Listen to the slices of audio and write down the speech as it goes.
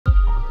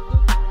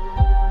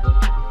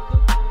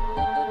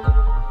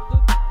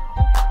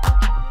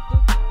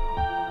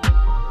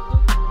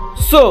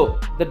So,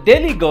 the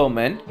Delhi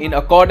government, in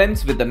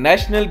accordance with the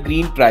National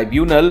Green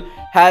Tribunal,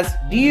 has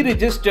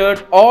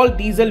deregistered all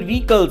diesel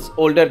vehicles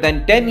older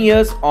than 10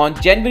 years on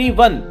January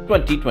 1,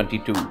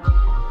 2022.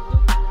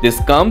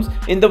 This comes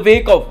in the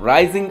wake of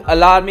rising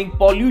alarming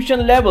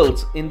pollution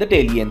levels in the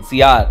Delhi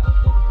NCR.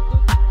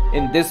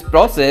 In this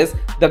process,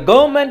 the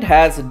government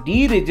has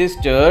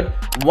deregistered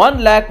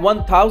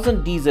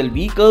 1,01,000 diesel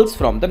vehicles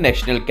from the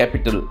national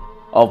capital.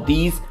 Of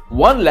these,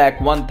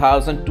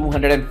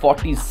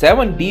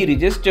 1,01,247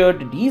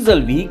 deregistered diesel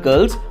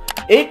vehicles,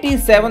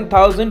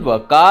 87,000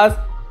 were cars,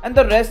 and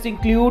the rest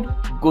include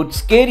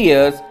goods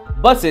carriers,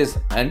 buses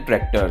and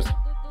tractors.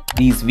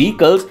 These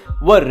vehicles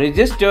were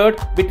registered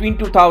between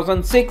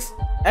 2006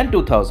 and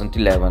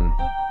 2011.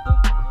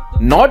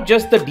 Not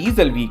just the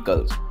diesel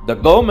vehicles, the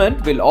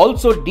government will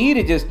also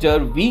deregister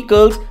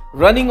vehicles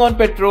running on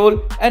petrol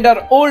and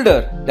are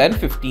older than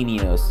 15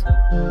 years.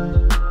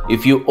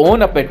 If you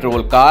own a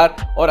petrol car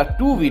or a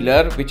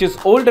two-wheeler which is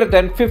older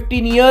than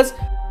 15 years,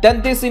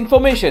 then this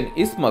information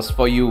is must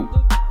for you.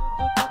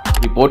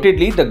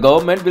 Reportedly, the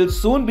government will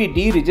soon be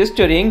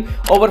deregistering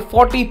over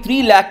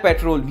 43 lakh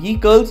petrol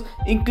vehicles,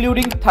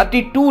 including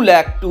 32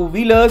 lakh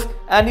two-wheelers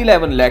and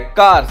 11 lakh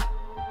cars,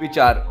 which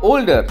are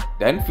older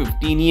than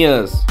 15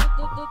 years.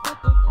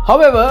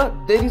 However,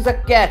 there is a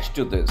catch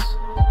to this.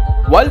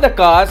 While the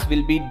cars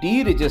will be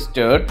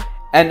deregistered,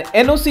 an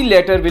NOC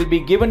letter will be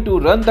given to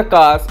run the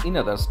cars in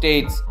other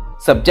states,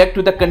 subject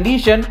to the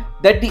condition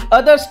that the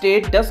other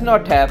state does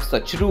not have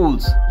such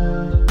rules.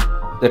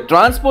 The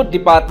Transport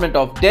Department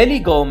of Delhi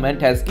government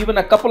has given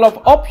a couple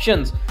of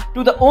options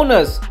to the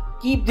owners to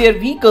keep their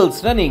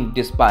vehicles running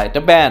despite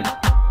a ban.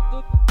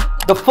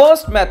 The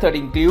first method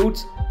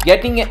includes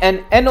getting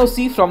an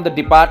NOC from the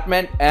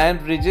department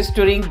and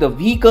registering the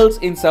vehicles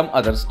in some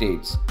other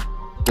states.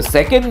 The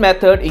second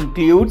method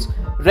includes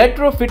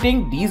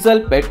retrofitting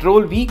diesel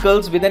petrol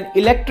vehicles with an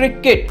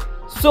electric kit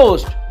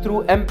sourced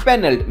through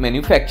empaneled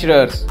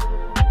manufacturers.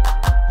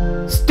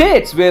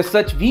 States where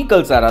such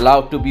vehicles are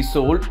allowed to be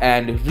sold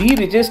and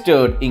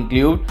re-registered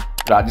include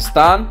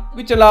Rajasthan,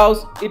 which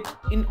allows it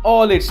in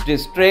all its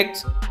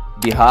districts,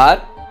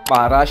 Bihar,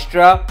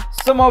 Maharashtra,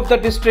 some of the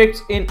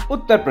districts in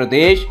Uttar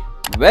Pradesh,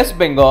 West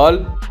Bengal,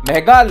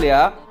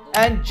 Meghalaya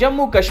and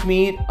Jammu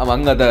Kashmir,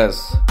 among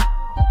others.